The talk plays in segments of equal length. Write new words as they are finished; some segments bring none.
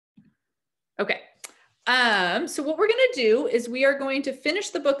So what we're going to do is we are going to finish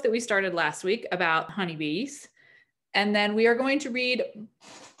the book that we started last week about honeybees. And then we are going to read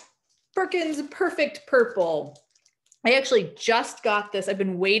Perkin's Perfect Purple. I actually just got this. I've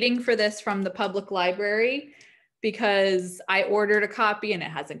been waiting for this from the public library because I ordered a copy and it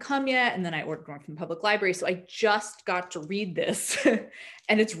hasn't come yet. And then I ordered one from the public library. So I just got to read this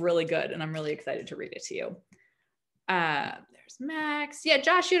and it's really good. And I'm really excited to read it to you. There's Max. Yeah,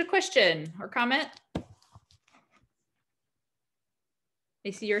 Josh, you had a question or comment? I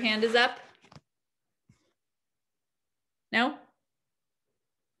see your hand is up. No?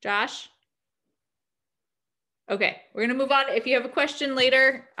 Josh? Okay, we're gonna move on. If you have a question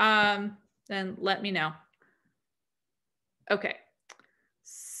later, then let me know. Okay,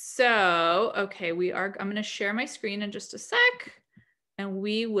 so, okay, I'm gonna share my screen in just a sec and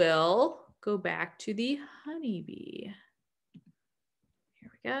we will go back to the honeybee.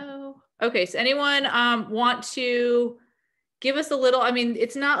 Here we go. Okay, so anyone want to give us a little, I mean,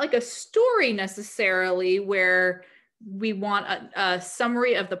 it's not like a story necessarily where we want a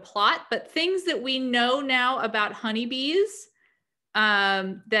summary of the plot, but things that we know now about honeybees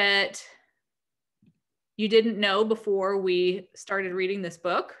that you didn't know before we started reading this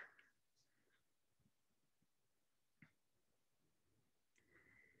book.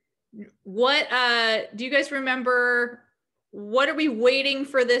 What do you guys remember? What are we waiting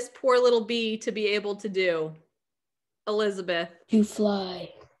for this poor little bee to be able to do? Elizabeth. To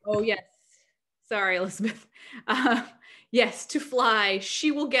fly. Oh, yes. Sorry, Elizabeth. Yes, to fly.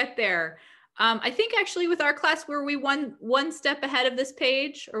 She will get there. I think actually with our class, were we one step ahead of this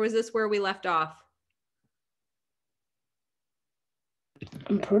page, or was this where we left off?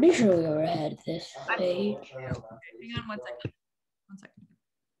 I'm pretty sure we were ahead of this page. Hang on one second. One second.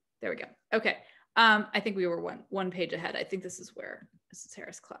 There we go. Okay. I think we were one page ahead. I think this is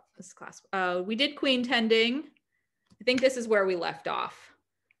Harris class. This class. We did queen tending. I think this is where we left off.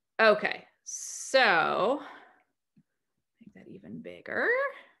 Okay, so make that even bigger.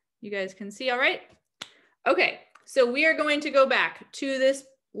 You guys can see all right? Okay, so we are going to go back to this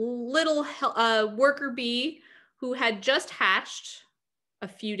little worker bee who had just hatched a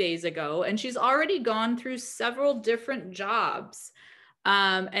few days ago, and she's already gone through several different jobs.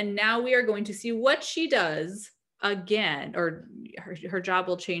 And now we are going to see what she does again, or her job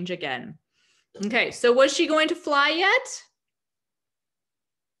will change again. Okay, so was she going to fly yet?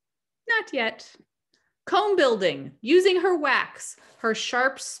 Not yet. Comb building, using her wax, her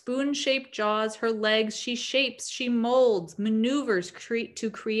sharp spoon-shaped jaws, her legs, she shapes, she molds, maneuvers to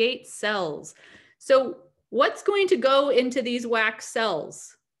create cells. So what's going to go into these wax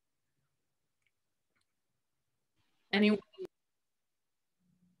cells? Anyone?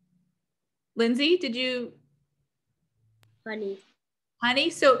 Lindsay, did you? Honey. Honey,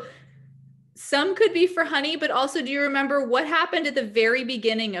 so some could be for honey, but also do you remember what happened at the very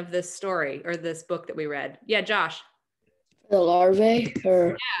beginning of this story or this book that we read? Yeah, Josh. The larvae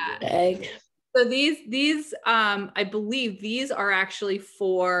or the eggs? So these I believe these are actually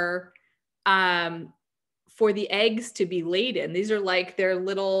for the eggs to be laid in. These are like their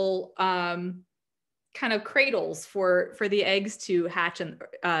little kind of cradles for the eggs to hatch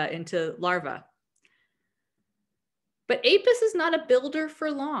into larvae. But Apis is not a builder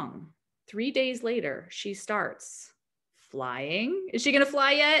for long. 3 days later, she starts flying. Is she going to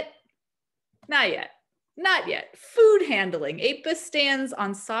fly yet? Not yet. Not yet. Food handling. Apis stands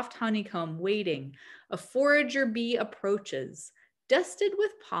on soft honeycomb waiting. A forager bee approaches. Dusted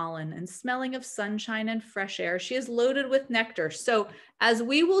with pollen and smelling of sunshine and fresh air, she is loaded with nectar. So as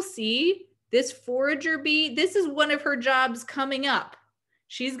we will see, this forager bee, this is one of her jobs coming up.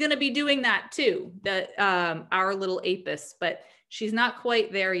 She's going to be doing that too, our little Apis, but she's not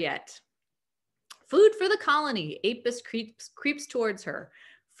quite there yet. Food for the colony. Apis creeps towards her.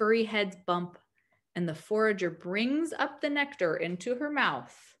 Furry heads bump, and the forager brings up the nectar into her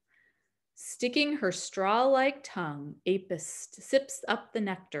mouth. Sticking her straw-like tongue, Apis sips up the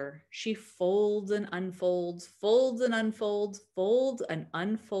nectar. She folds and unfolds, folds and unfolds, folds and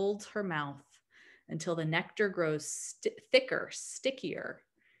unfolds her mouth until the nectar grows thicker, stickier.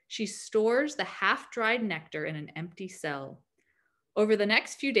 She stores the half-dried nectar in an empty cell. Over the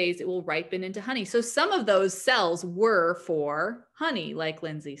next few days, it will ripen into honey. So some of those cells were for honey, like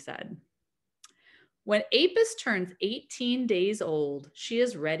Lindsay said. When Apis turns 18 days old, she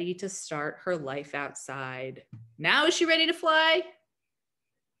is ready to start her life outside. Now is she ready to fly?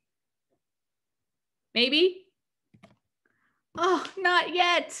 Maybe? Oh, not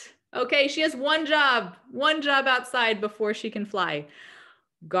yet. Okay, she has one job outside before she can fly.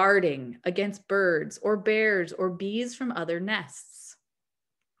 Guarding against birds or bears or bees from other nests.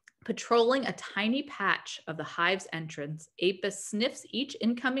 Patrolling a tiny patch of the hive's entrance, Apis sniffs each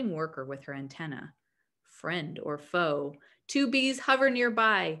incoming worker with her antenna. Friend or foe, 2 bees hover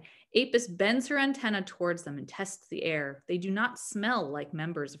nearby. Apis bends her antenna towards them and tests the air. They do not smell like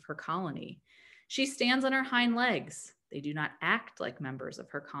members of her colony. She stands on her hind legs. They do not act like members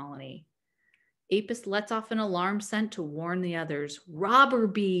of her colony. Apis lets off an alarm scent to warn the others. Robber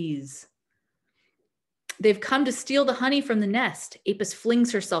bees! They've come to steal the honey from the nest. Apis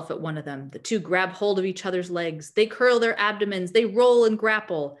flings herself at one of them. The 2 grab hold of each other's legs. They curl their abdomens. They roll and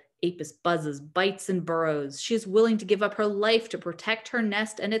grapple. Apis buzzes, bites, and burrows. She is willing to give up her life to protect her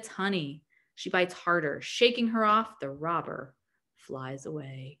nest and its honey. She bites harder. Shaking her off, the robber flies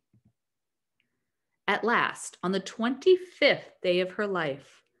away. At last, on the 25th day of her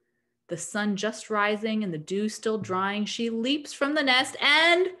life, the sun just rising and the dew still drying, she leaps from the nest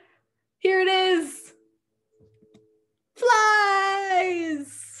and here it is.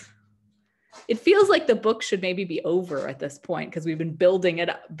 Flies! It feels like the book should maybe be over at this point because we've been building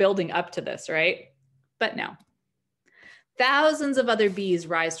up to this, right? But no. Thousands of other bees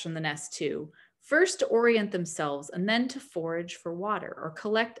rise from the nest too, first to orient themselves and then to forage for water or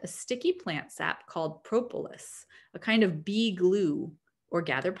collect a sticky plant sap called propolis, a kind of bee glue, or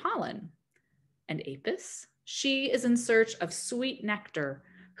gather pollen. And Apis? She is in search of sweet nectar.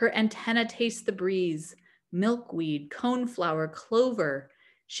 Her antenna tastes the breeze. Milkweed, coneflower, clover.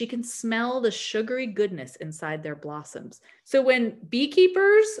 She can smell the sugary goodness inside their blossoms. So when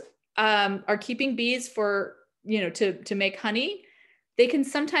beekeepers are keeping bees for, to make honey, they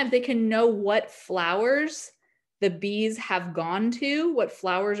can know what flowers the bees have gone to, what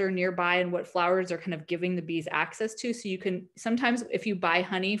flowers are nearby and what flowers are kind of giving the bees access to. So you can sometimes, if you buy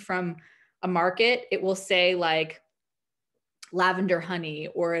honey from a market, it will say like lavender honey,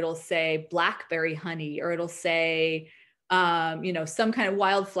 or it'll say blackberry honey, or it'll say, some kind of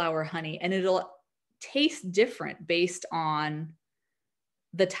wildflower honey, and it'll taste different based on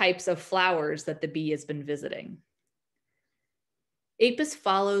the types of flowers that the bee has been visiting. Apis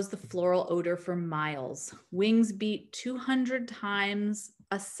follows the floral odor for miles. Wings beat 200 times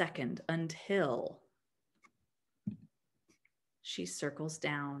a second until she circles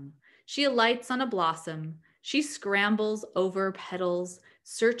down. She alights on a blossom. She scrambles over petals,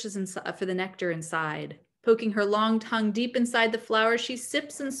 searches for the nectar inside. Poking her long tongue deep inside the flower, she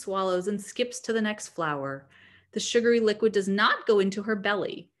sips and swallows and skips to the next flower. The sugary liquid does not go into her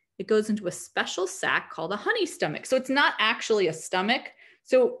belly. It goes into a special sac called a honey stomach. So it's not actually a stomach.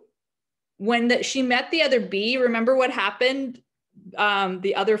 So when she met the other bee, remember what happened?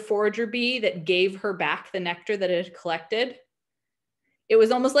 The other forager bee that gave her back the nectar that it had collected? It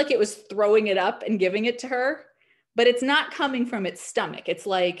was almost like it was throwing it up and giving it to her, but it's not coming from its stomach. It's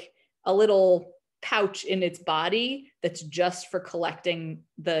like a little pouch in its body that's just for collecting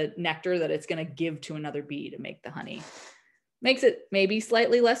the nectar that it's going to give to another bee to make the honey. Makes it maybe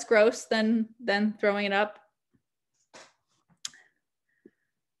slightly less gross than throwing it up.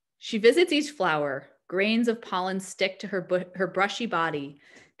 She visits each flower. Grains of pollen stick to her brushy body.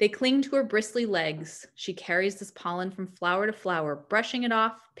 They cling to her bristly legs. She carries this pollen from flower to flower, brushing it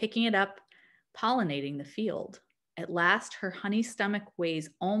off, picking it up, pollinating the field. At last, her honey stomach weighs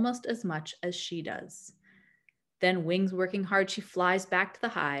almost as much as she does. Then, wings working hard, she flies back to the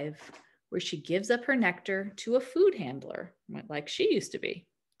hive, where she gives up her nectar to a food handler, like she used to be.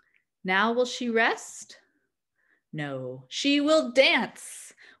 Now will she rest? No, she will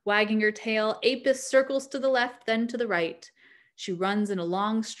dance. Wagging her tail, Apis circles to the left, then to the right. She runs in a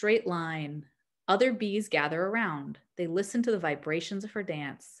long straight line. Other bees gather around. They listen to the vibrations of her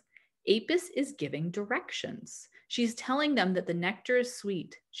dance. Apis is giving directions. She's telling them that the nectar is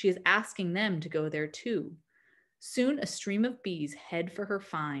sweet. She is asking them to go there too. Soon a stream of bees head for her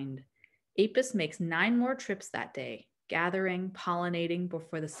find. Apis makes 9 more trips that day, gathering, pollinating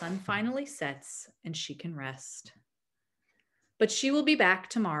before the sun finally sets and she can rest. But she will be back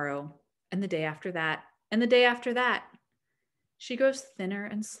tomorrow, and the day after that, and the day after that. She grows thinner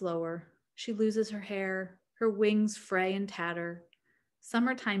and slower. She loses her hair. Her wings fray and tatter.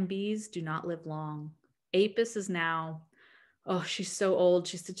 Summertime bees do not live long. Apis is now, she's so old.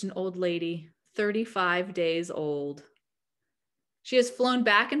 She's such an old lady, 35 days old. She has flown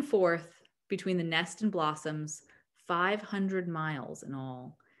back and forth between the nest and blossoms, 500 miles in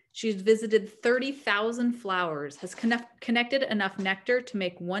all. She's visited 30,000 flowers, has connected enough nectar to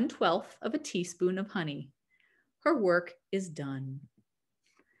make 1/12 of a teaspoon of honey. Her work is done.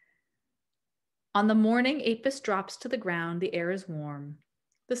 On the morning Apis drops to the ground, the air is warm.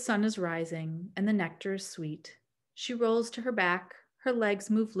 The sun is rising and the nectar is sweet. She rolls to her back, her legs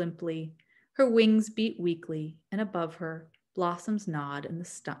move limply, her wings beat weakly, and above her, Blossoms nod in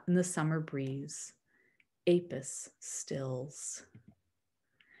the summer breeze. Apis stills.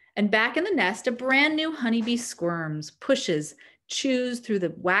 And back in the nest, a brand new honeybee squirms, pushes, chews through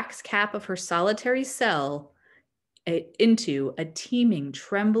the wax cap of her solitary cell into a teeming,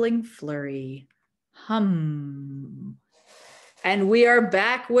 trembling flurry. Hum. And we are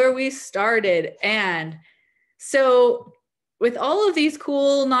back where we started. And so with all of these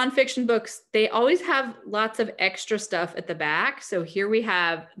cool nonfiction books, they always have lots of extra stuff at the back. So here we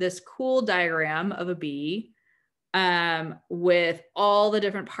have this cool diagram of a bee with all the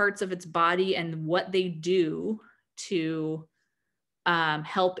different parts of its body and what they do to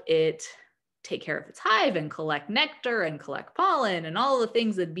help it take care of its hive and collect nectar and collect pollen and all the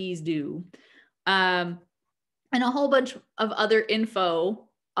things that bees do. And a whole bunch of other info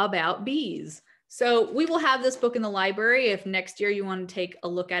about bees. So we will have this book in the library if next year you want to take a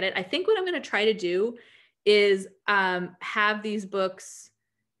look at it. I think what I'm going to try to do is have these books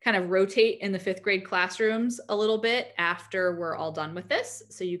kind of rotate in the 5th grade classrooms a little bit after we're all done with this,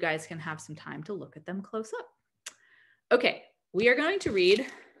 so you guys can have some time to look at them close up. Okay, we are going to read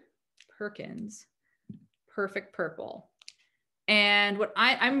Perkin's Perfect Purple. And what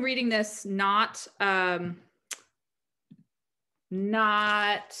I'm reading this not on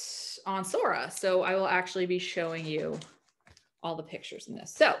Sora, so I will actually be showing you all the pictures in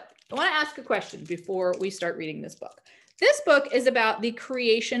this. So I want to ask a question before we start reading this book. This book is about the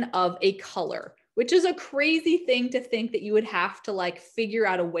creation of a color, which is a crazy thing to think that you would have to like figure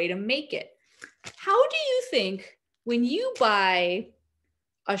out a way to make it. How do you think when you buy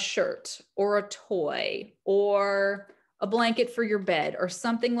a shirt or a toy or a blanket for your bed or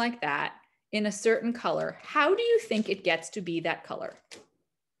something like that in a certain color, how do you think it gets to be that color?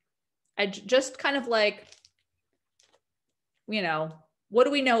 I just kind of like, you know, what do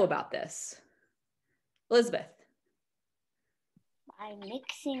we know about this? Elizabeth. By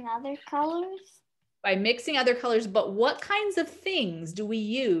mixing other colors? By mixing other colors, but what kinds of things do we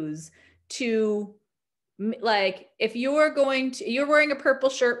use to, like, if you're wearing a purple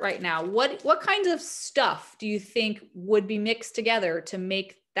shirt right now, what kinds of stuff do you think would be mixed together to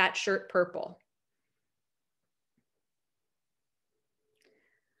make that shirt purple?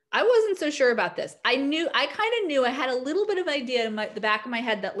 I wasn't so sure about this. I kind of knew, I had a little bit of idea in the back of my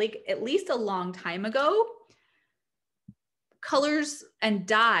head that like at least a long time ago, colors and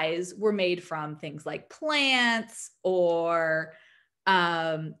dyes were made from things like plants or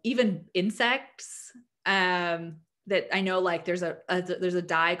even insects. That I know, like there's a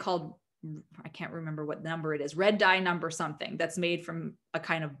dye called, I can't remember what number it is, red dye number something, that's made from a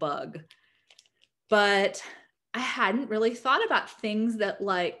kind of bug. But I hadn't really thought about things that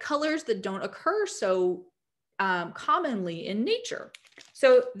like colors that don't occur so commonly in nature.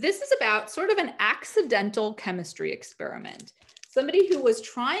 So this is about sort of an accidental chemistry experiment. Somebody who was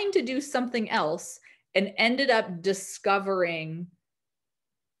trying to do something else and ended up discovering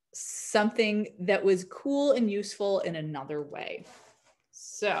something that was cool and useful in another way.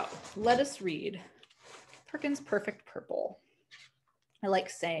 So let us read Perkin's Perfect Purple. I like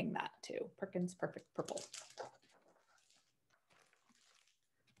saying that too, Perkin's Perfect Purple.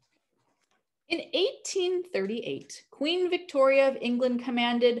 In 1838, Queen Victoria of England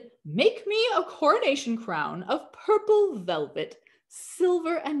commanded, "Make me a coronation crown of purple velvet,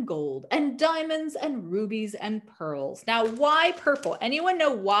 silver and gold, and diamonds and rubies and pearls." Now, why purple? Anyone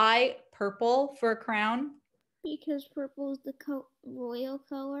know why purple for a crown? Because purple is the royal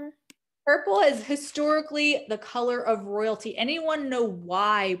color. Purple is historically the color of royalty. Anyone know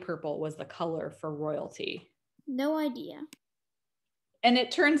why purple was the color for royalty? No idea. And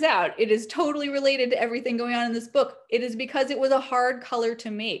it turns out it is totally related to everything going on in this book. It is because it was a hard color to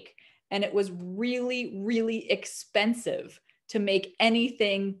make, and it was really, really expensive to make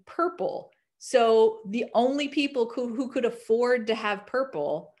anything purple. So the only people who could afford to have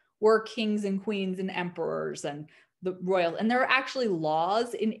purple were kings and queens and emperors and the royal. And there were actually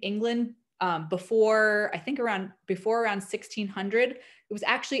laws in England before around 1600. It was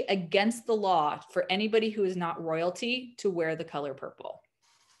actually against the law for anybody who is not royalty to wear the color purple.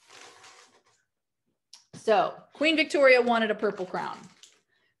 So Queen Victoria wanted a purple crown.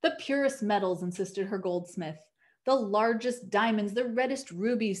 "The purest metals," insisted her goldsmith. "The largest diamonds, the reddest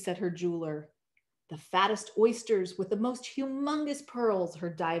rubies," said her jeweler. "The fattest oysters with the most humongous pearls," her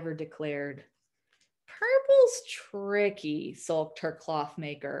diver declared. "Purple's tricky," sulked her cloth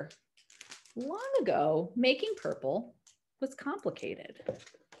maker. Long ago, making purple was complicated.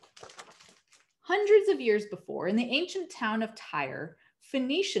 Hundreds of years before, in the ancient town of Tyre,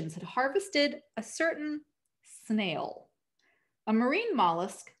 Phoenicians had harvested a certain snail, a marine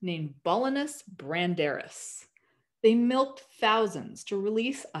mollusk named Bolinus brandaris. They milked thousands to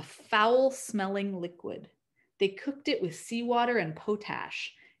release a foul-smelling liquid. They cooked it with seawater and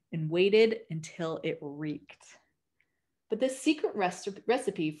potash and waited until it reeked. But this secret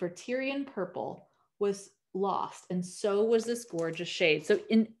recipe for Tyrian purple was lost, and so was this gorgeous shade. So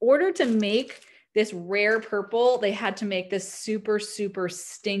in order to make this rare purple, they had to make this super, super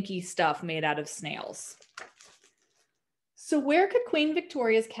stinky stuff made out of snails. So where could Queen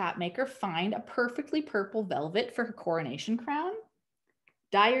Victoria's cat maker find a perfectly purple velvet for her coronation crown?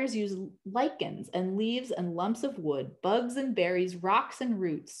 Dyers used lichens and leaves and lumps of wood, bugs and berries, rocks and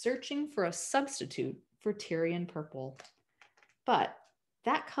roots, searching for a substitute for Tyrian purple. But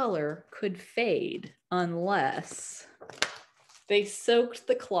that color could fade unless they soaked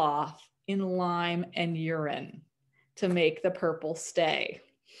the cloth in lime and urine to make the purple stay.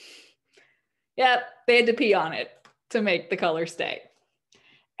 Yep, they had to pee on it to make the color stay.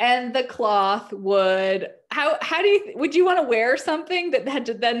 And the cloth would, how do you, would you want to wear something that had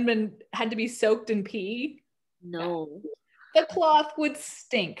to be soaked in pee? No. The cloth would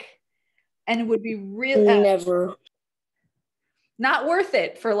stink and would be Never. not worth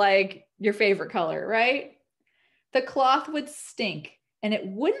it for like your favorite color, right? The cloth would stink and it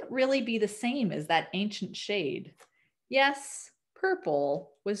wouldn't really be the same as that ancient shade. Yes,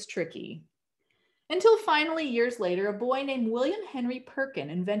 purple was tricky. Until finally, years later, a boy named William Henry Perkin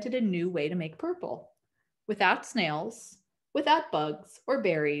invented a new way to make purple. Without snails, without bugs or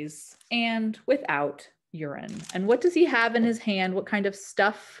berries, and without urine. And what does he have in his hand? What kind of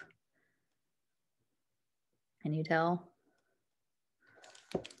stuff? Can you tell?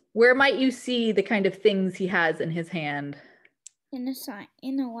 Where might you see the kind of things he has in his hand? In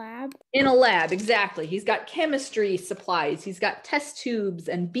a lab. In a lab, exactly. He's got chemistry supplies. He's got test tubes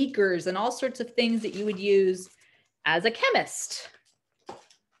and beakers and all sorts of things that you would use as a chemist.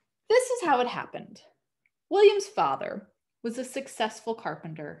 This is how it happened. William's father was a successful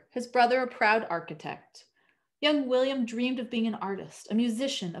carpenter, his brother a proud architect. Young William dreamed of being an artist, a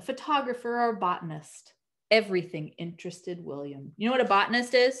musician, a photographer, or a botanist. Everything interested William. You know what a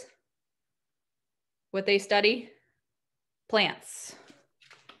botanist is? What they study? Plants.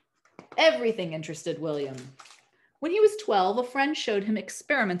 Everything interested William. When he was 12, a friend showed him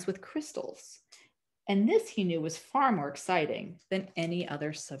experiments with crystals. And this he knew was far more exciting than any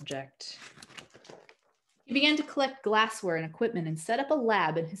other subject. He began to collect glassware and equipment and set up a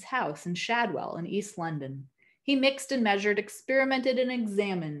lab in his house in Shadwell in East London. He mixed and measured, experimented and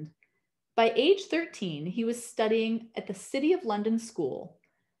examined. By age 13, he was studying at the City of London School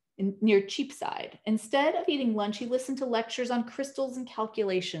near Cheapside. Instead of eating lunch, he listened to lectures on crystals and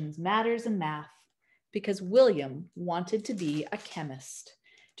calculations, matters and math, because William wanted to be a chemist,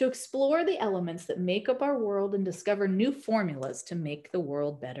 to explore the elements that make up our world and discover new formulas to make the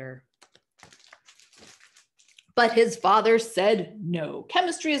world better. But his father said, no,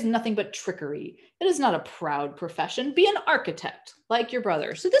 chemistry is nothing but trickery. It is not a proud profession. Be an architect like your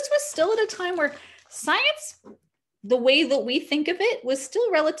brother. So this was still at a time where science, the way that we think of it, was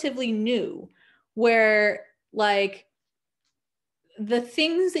still relatively new, where like the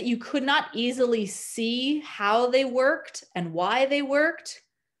things that you could not easily see how they worked and why they worked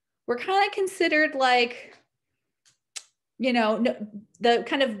were kind of considered like, you know, the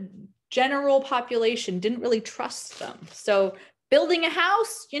kind of general population didn't really trust them. So building a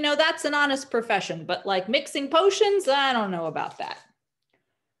house, you know, that's an honest profession, but like mixing potions, I don't know about that.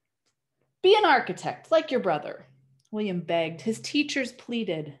 Be an architect like your brother. William begged, his teachers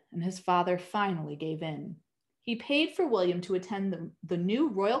pleaded, and his father finally gave in. He paid for William to attend the new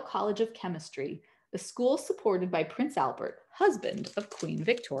Royal College of Chemistry, a school supported by Prince Albert, husband of Queen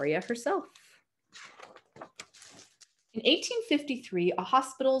Victoria herself. In 1853,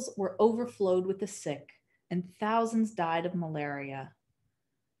 hospitals were overflowed with the sick, and thousands died of malaria.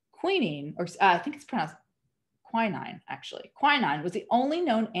 Quinine, or I think it's pronounced quinine, actually. Quinine was the only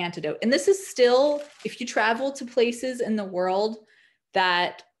known antidote. And this is still, if you travel to places in the world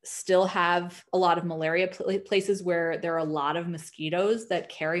that still have a lot of malaria, places where there are a lot of mosquitoes that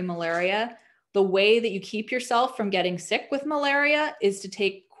carry malaria, the way that you keep yourself from getting sick with malaria is to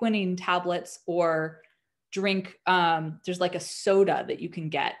take quinine tablets or drink, there's like a soda that you can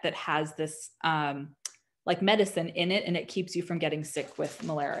get that has this like medicine in it, and it keeps you from getting sick with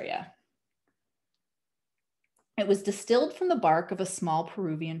malaria. It was distilled from the bark of a small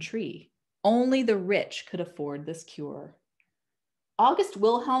Peruvian tree. Only the rich could afford this cure. August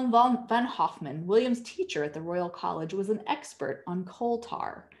Wilhelm von Hoffmann, William's teacher at the Royal College, was an expert on coal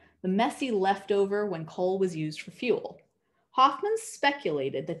tar, the messy leftover when coal was used for fuel. Hoffmann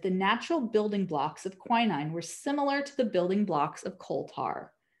speculated that the natural building blocks of quinine were similar to the building blocks of coal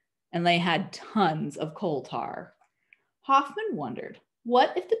tar, and they had tons of coal tar. Hoffman wondered,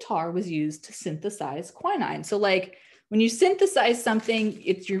 what if the tar was used to synthesize quinine? So like when you synthesize something,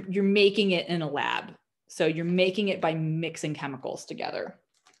 you're making it in a lab. So you're making it by mixing chemicals together.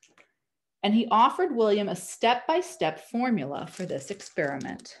 And he offered William a step-by-step formula for this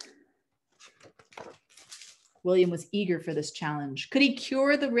experiment. William was eager for this challenge. Could he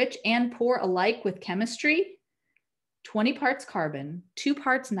cure the rich and poor alike with chemistry? 20 parts carbon, 2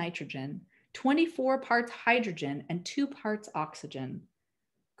 parts nitrogen, 24 parts hydrogen, and 2 parts oxygen.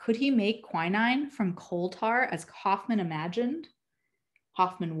 Could he make quinine from coal tar as Hoffman imagined?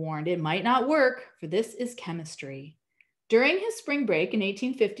 Hoffman warned it might not work, for this is chemistry. During his spring break in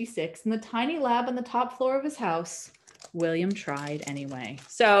 1856, in the tiny lab on the top floor of his house, William tried anyway.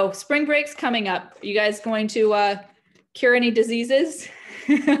 So spring break's coming up. Are you guys going to cure any diseases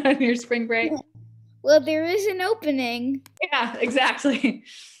on your spring break? Well, there is an opening. Yeah, exactly.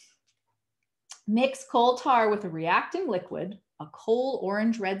 Mix coal tar with a reacting liquid, a coal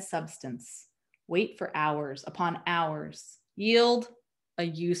orange-red substance. Wait for hours upon hours. Yield a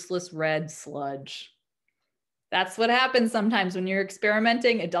useless red sludge. That's what happens sometimes when you're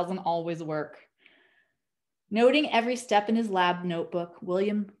experimenting. It doesn't always work. Noting every step in his lab notebook,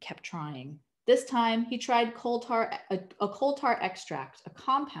 William kept trying. This time, he tried a coal tar extract, a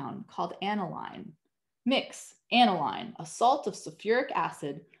compound called aniline. Mix aniline, a salt of sulfuric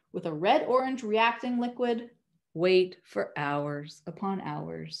acid, with a red-orange reacting liquid. Wait for hours upon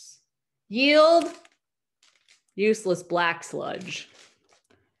hours. Yield useless black sludge.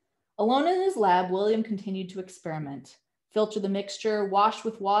 Alone in his lab, William continued to experiment. Filter the mixture, wash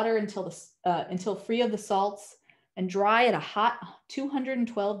with water until free of the salts, and dry at a hot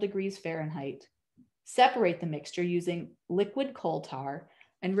 212 degrees Fahrenheit. Separate the mixture using liquid coal tar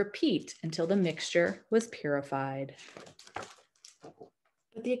and repeat until the mixture was purified.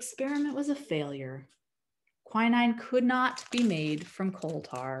 But the experiment was a failure. Quinine could not be made from coal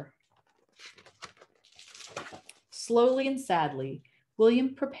tar. Slowly and sadly,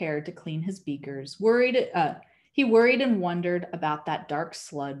 William prepared to clean his beakers. He worried and wondered about that dark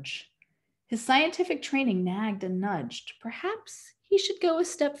sludge. His scientific training nagged and nudged. Perhaps he should go a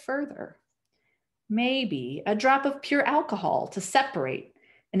step further. Maybe a drop of pure alcohol to separate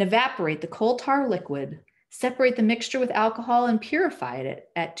and evaporate the coal tar liquid, separate the mixture with alcohol and purify it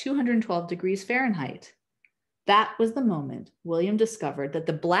at 212 degrees Fahrenheit. That was the moment William discovered that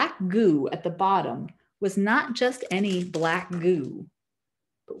the black goo at the bottom was not just any black goo.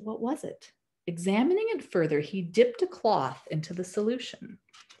 But what was it? Examining it further, he dipped a cloth into the solution.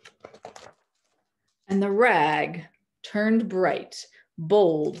 And the rag turned bright,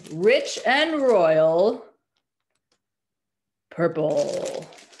 bold, rich, and royal purple.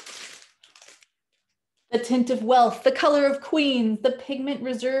 The tint of wealth, the color of queens, the pigment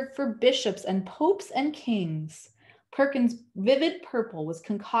reserved for bishops and popes and kings. Perkin's vivid purple was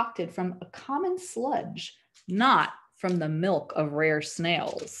concocted from a common sludge, not from the milk of rare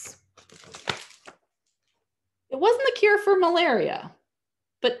snails. It wasn't the cure for malaria,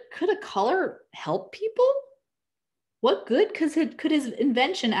 but could a color help people? What good could his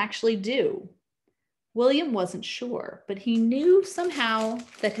invention actually do? William wasn't sure, but he knew somehow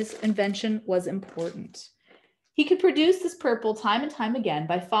that his invention was important. He could produce this purple time and time again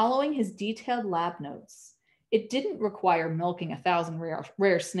by following his detailed lab notes. It didn't require milking 1,000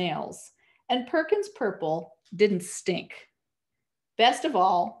 rare snails, and Perkin's purple didn't stink. Best of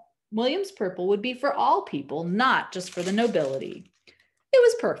all, William's purple would be for all people, not just for the nobility. It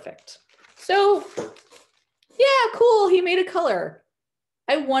was perfect. So, yeah, cool, he made a color.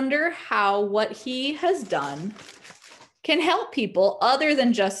 I wonder how what he has done can help people other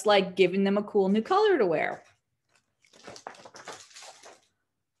than just like giving them a cool new color to wear.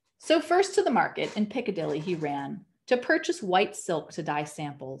 So first to the market in Piccadilly he ran to purchase white silk to dye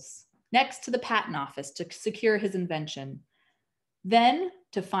samples, next to the patent office to secure his invention, then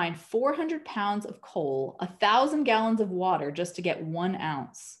to find 400 pounds of coal, 1,000 gallons of water just to get 1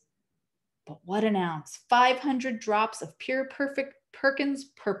 ounce. But what an ounce, 500 drops of pure perfect Perkin's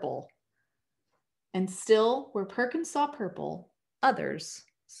purple. And still, where Perkins saw purple, others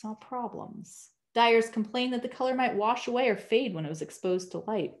saw problems. Dyers complained that the color might wash away or fade when it was exposed to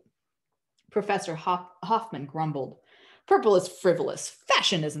light. Professor Hoffman grumbled, "Purple is frivolous.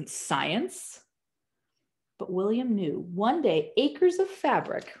 Fashion isn't science." But William knew one day acres of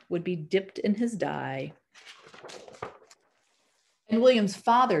fabric would be dipped in his dye. And William's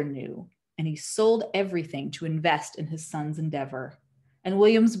father knew, and he sold everything to invest in his son's endeavor. And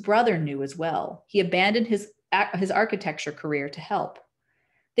William's brother knew as well. He abandoned his architecture career to help.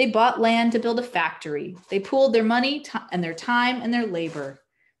 They bought land to build a factory. They pooled their money and their time and their labor,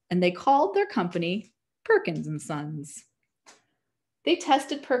 and they called their company Perkins and Sons. They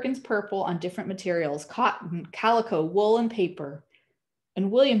tested Perkin's purple on different materials, cotton, calico, wool, and paper.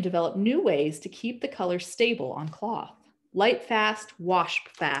 And William developed new ways to keep the color stable on cloth. Light fast, wash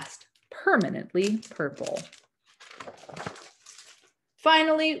fast, permanently purple.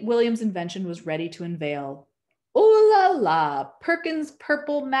 Finally, William's invention was ready to unveil. Ooh la la, Perkin's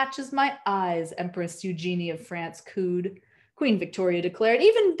purple matches my eyes, Empress Eugenie of France cooed. Queen Victoria declared,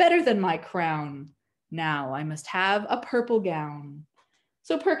 even better than my crown. Now I must have a purple gown.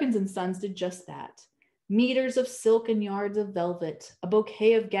 So Perkins and Sons did just that. Meters of silk and yards of velvet, a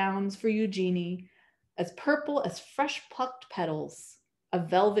bouquet of gowns for Eugenie, as purple as fresh plucked petals, a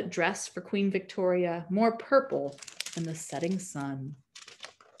velvet dress for Queen Victoria, more purple than the setting sun.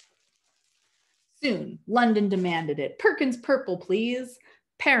 Soon, London demanded it. Perkins purple, please.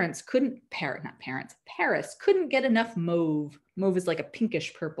 Paris couldn't get enough mauve. Mauve is like a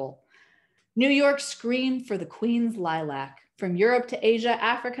pinkish purple. New York screamed for the Queen's lilac. From Europe to Asia,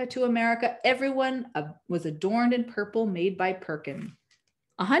 Africa to America, everyone was adorned in purple made by Perkin.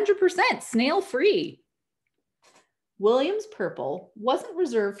 100% snail-free. William's purple wasn't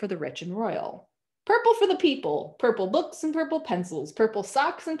reserved for the rich and royal. Purple for the people, purple books and purple pencils, purple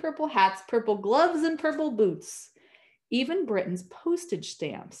socks and purple hats, purple gloves and purple boots. Even Britain's postage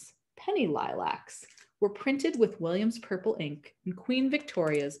stamps, penny lilacs, were printed with William's purple ink and Queen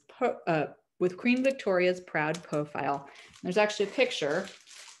Victoria's proud profile. There's actually a picture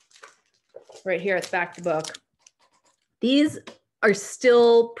right here at the back of the book. These are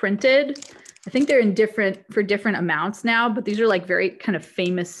still printed. I think they're in for different amounts now, but these are like very kind of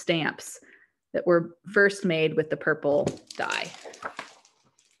famous stamps that were first made with the purple dye.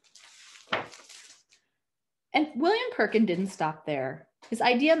 And William Perkin didn't stop there. His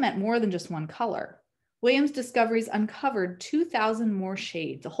idea meant more than just one color. William's discoveries uncovered 2,000 more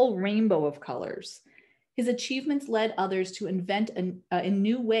shades, a whole rainbow of colors. His achievements led others to invent in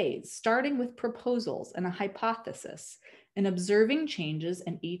new ways, starting with proposals and a hypothesis, and observing changes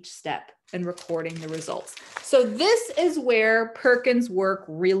in each step and recording the results. So this is where Perkin's work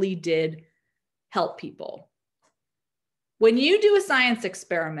really did help people. When you do a science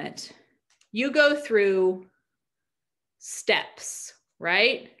experiment, you go through steps,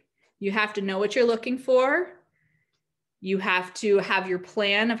 right? You have to know what you're looking for. You have to have your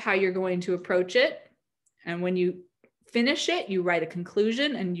plan of how you're going to approach it. And when you finish it, you write a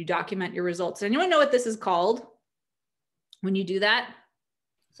conclusion and you document your results. Does anyone know what this is called when you do that?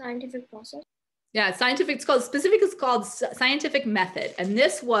 Scientific process. Yeah, it's called scientific method. And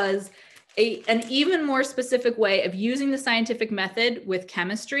this was an even more specific way of using the scientific method with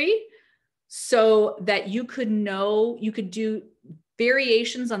chemistry so that you could do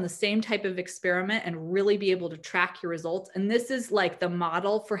variations on the same type of experiment and really be able to track your results. And this is like the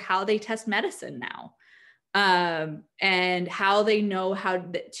model for how they test medicine now, and how they know how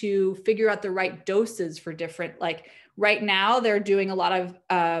to figure out the right doses for different, like right now they're doing a lot of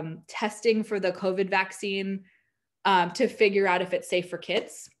testing for the COVID vaccine to figure out if it's safe for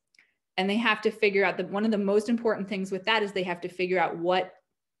kids. And they have to figure out one of the most important things with that is they have to figure out what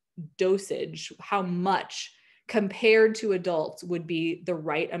dosage, how much compared to adults would be the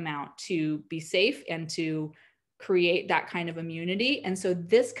right amount to be safe and to create that kind of immunity. And so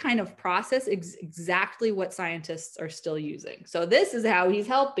this kind of process is exactly what scientists are still using. So this is how he's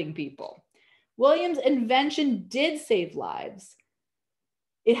helping people. William's invention did save lives.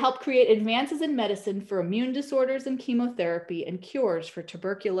 It helped create advances in medicine for immune disorders and chemotherapy and cures for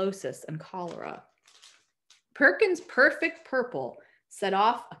tuberculosis and cholera. Perkin's perfect purple set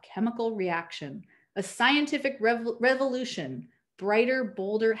off a chemical reaction, a scientific revolution, brighter,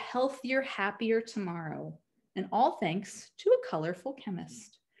 bolder, healthier, happier tomorrow, and all thanks to a colorful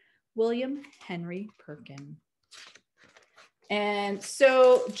chemist, William Henry Perkin. And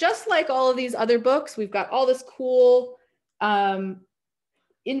so just like all of these other books, we've got all this cool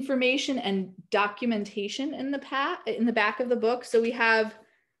information and documentation in the back of the book. So we have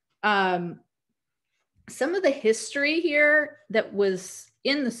some of the history here that was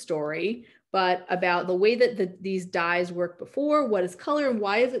in the story, but about the way that these dyes work before, what is color and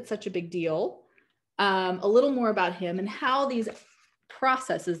why is it such a big deal? A little more about him and how these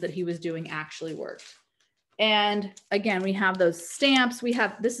processes that he was doing actually worked. And again, we have those stamps. We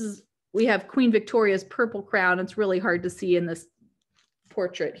have Queen Victoria's purple crown. It's really hard to see in this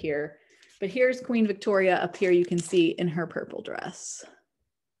portrait here, but here's Queen Victoria up here. You can see in her purple dress.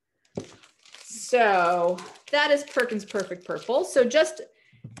 So that is Perkin's Perfect Purple. So just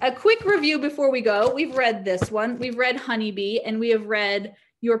a quick review before we go. We've read this one. We've read Honeybee, and we have read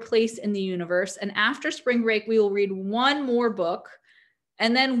Your Place in the Universe. And after spring break, we will read one more book,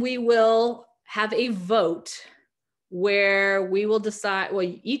 and then we will have a vote where we will decide, well,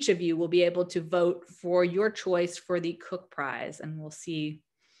 each of you will be able to vote for your choice for the Cook Prize, and we'll see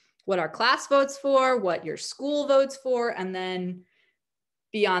what our class votes for, what your school votes for, and then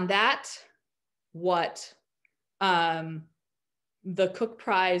beyond that, what the Cook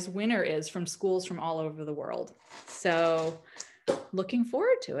Prize winner is from schools from all over the world. So looking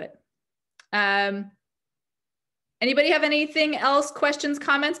forward to it. Anybody have anything else, questions,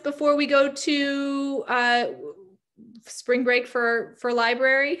 comments before we go to spring break for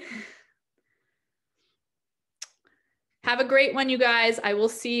library? Have a great one, you guys. I will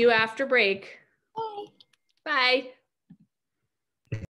see you after break. Bye. Bye.